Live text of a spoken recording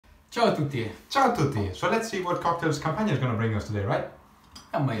Ciao a tutti. Ciao a tutti. So let's see what cocktails Campania is going to bring us today, right?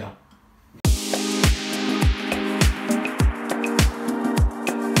 Mamma mia.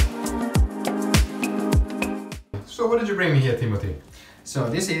 So what did you bring me here, Timothy? So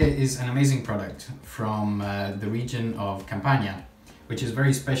this here is an amazing product from the region of Campania, which is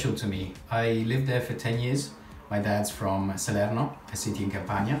very special to me. I lived there for 10 years. My dad's from Salerno, a city in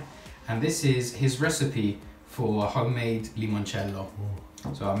Campania, and this is his recipe for homemade limoncello.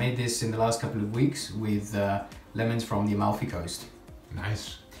 Ooh. So I made this in the last couple of weeks with lemons from the Amalfi coast.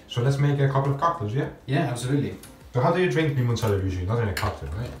 Nice. So let's make a couple of cocktails, yeah? Yeah, absolutely. So how do you drink limoncello usually? Not in a cocktail,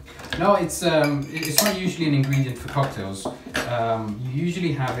 right? No, it's not usually an ingredient for cocktails. You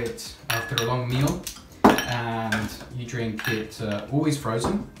usually have it after a long meal, and you drink it always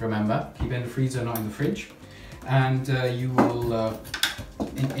frozen. Remember, keep it in the freezer, not in the fridge, and you will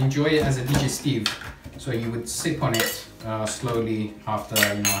enjoy it as a digestive. So you would sip on it slowly after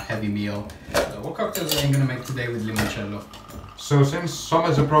a heavy meal. What cocktails are you going to make today with limoncello? So since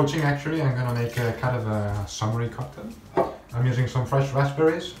summer's approaching, actually, I'm gonna make a kind of a summery cocktail. I'm using some fresh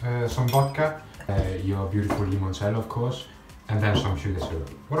raspberries, some vodka, your beautiful limoncello, of course, and then some sugar syrup.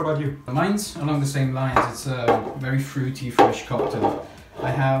 What about you? Mine's along the same lines. It's a very fruity, fresh cocktail. I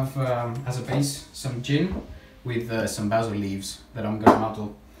have as a base some gin with some basil leaves that I'm going to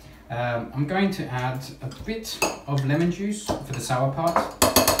muddle. I'm going to add a bit of lemon juice for the sour part,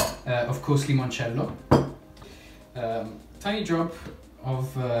 of course limoncello. Tiny drop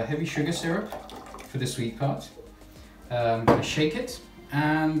of heavy sugar syrup for the sweet part. I'm going to shake it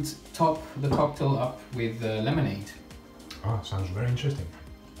and top the cocktail up with lemonade. Oh, sounds very interesting.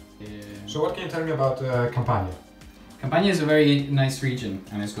 So what can you tell me about Campania? Campania is a very nice region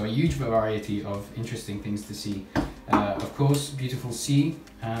and it's got a huge variety of interesting things to see. Of course, beautiful sea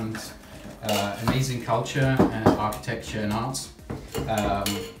and amazing culture and architecture and arts.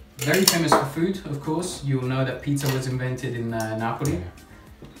 Very famous for food, of course. You'll know that pizza was invented in Napoli.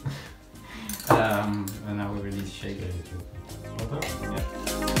 And now we're ready to shake it. Yeah.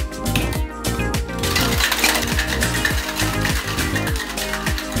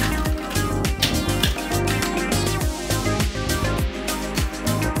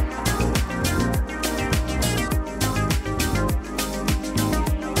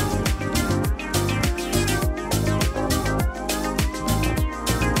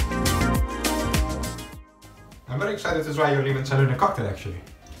 I'm very excited to try your limoncello in a cocktail, actually.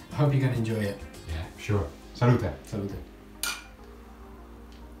 I hope you're going to enjoy it. Yeah, sure. Salute. Salute.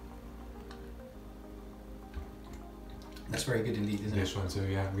 That's very good indeed, isn't it? This one too,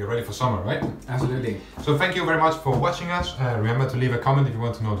 yeah. We're ready for summer, right? Absolutely. So thank you very much for watching us. Remember to leave a comment if you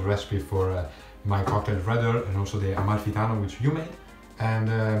want to know the recipe for my cocktail of Earl and also the Amalfitano which you made.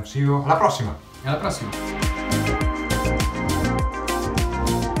 And see you alla prossima! Alla prossima!